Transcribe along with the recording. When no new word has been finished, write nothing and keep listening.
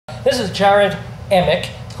This is Jarrod Emick,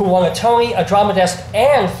 who won a Tony, a Drama Desk,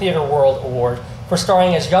 and Theatre World Award for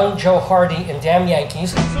starring as young Joe Hardy in Damn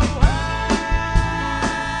Yankees.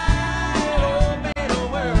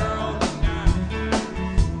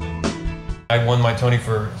 I won my Tony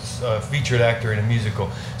for featured actor in a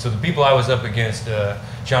musical. So the people I was up against,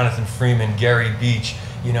 Jonathan Freeman, Gary Beach,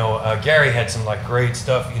 you know, Gary had some like great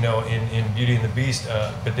stuff, you know, in Beauty and the Beast,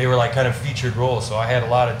 but they were like kind of featured roles, so I had a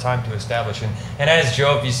lot of time to establish. And as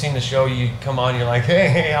Joe, if you've seen the show, you come on, you're like,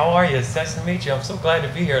 hey, how are you? It's nice to meet you. I'm so glad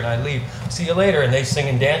to be here. And I leave. See you later. And they sing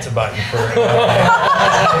and dance about you for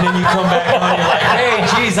and then you come back on, you're like, hey,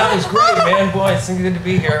 geez, that was great, man. Boy, it's good to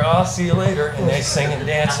be here. I'll see you later. And they sing and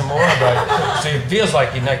dance some more about you. So it feels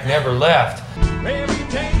like you like never left.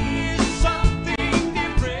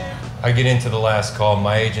 I get into the last call,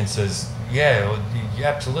 my agent says, yeah,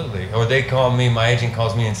 absolutely. Or they call me, my agent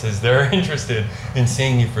calls me and says, they're interested in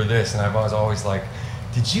seeing you for this. And I was always like,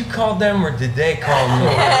 did you call them or did they call me?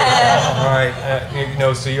 All right, you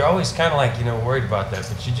know, so you're always kind of like, you know, worried about that.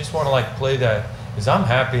 But you just want to like play that, because I'm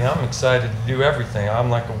happy, I'm excited to do everything. I'm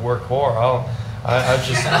like a work whore. I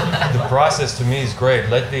just, the process to me is great.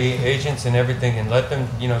 Let the agents and everything, and let them,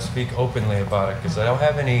 you know, speak openly about it, because I don't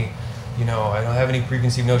have any, you know, I don't have any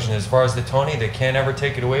preconceived notion. As far as the Tony, they can't ever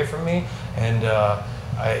take it away from me. And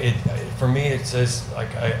for me, it says,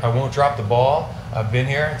 like, I won't drop the ball. I've been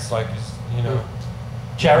here. It's like, you know.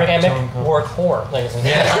 Jarrod Emick, work whore, ladies and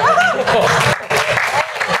gentlemen.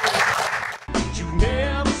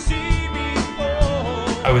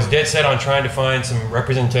 I was dead set on trying to find some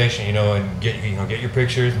representation, you know, and get your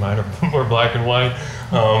pictures. Mine are more black and white.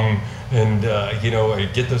 You know,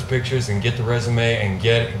 get those pictures and get the resume and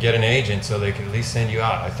get an agent so they could at least send you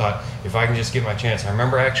out. I thought, if I can just get my chance. I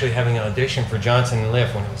remember actually having an audition for Johnson &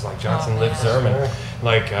 Liff when it was like Johnson & Liff Zerman, sure.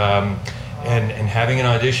 Like, and having an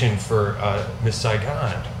audition for Miss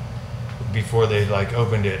Saigon before they like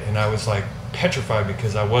opened it, and I was like petrified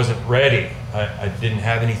because I wasn't ready. I didn't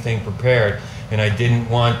have anything prepared, and I didn't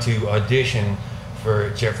want to audition for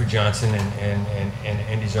Jeffrey Johnson and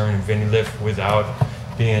Andy Zerman and Vinnie Liff without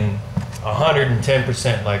being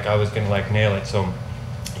 110% like I was gonna like nail it. So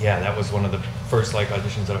yeah, that was one of the first like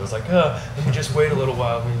auditions that I was like, oh, let me just wait a little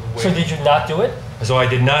while. So did you not do it? So I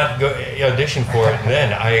did not go audition for it.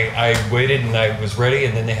 Then I waited and I was ready,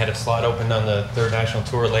 and then they had a slot open on the third national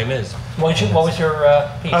tour of Les Mis. What was your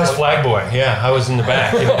piece? I was flag boy. Yeah, I was in the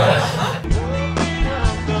back. You know.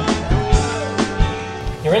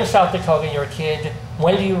 You're in South Dakota, you're a kid.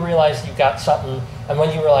 When do you realize you got something, and when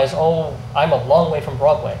do you realize, oh, I'm a long way from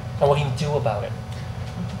Broadway, and what do you do about it?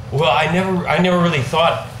 Well, I never really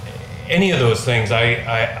thought any of those things.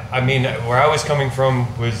 I mean, where I was coming from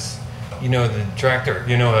was, you know, the tractor,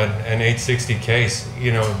 you know, an 860 case,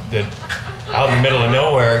 you know, that out in the middle of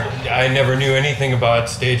nowhere. I never knew anything about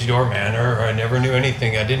stage doorman, or I never knew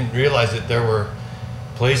anything. I didn't realize that there were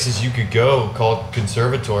places you could go called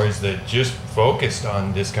conservatories that just focused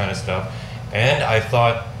on this kind of stuff. And I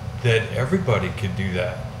thought that everybody could do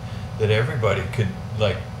that everybody could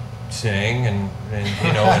like sing and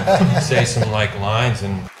you know, and say some like lines.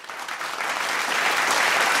 And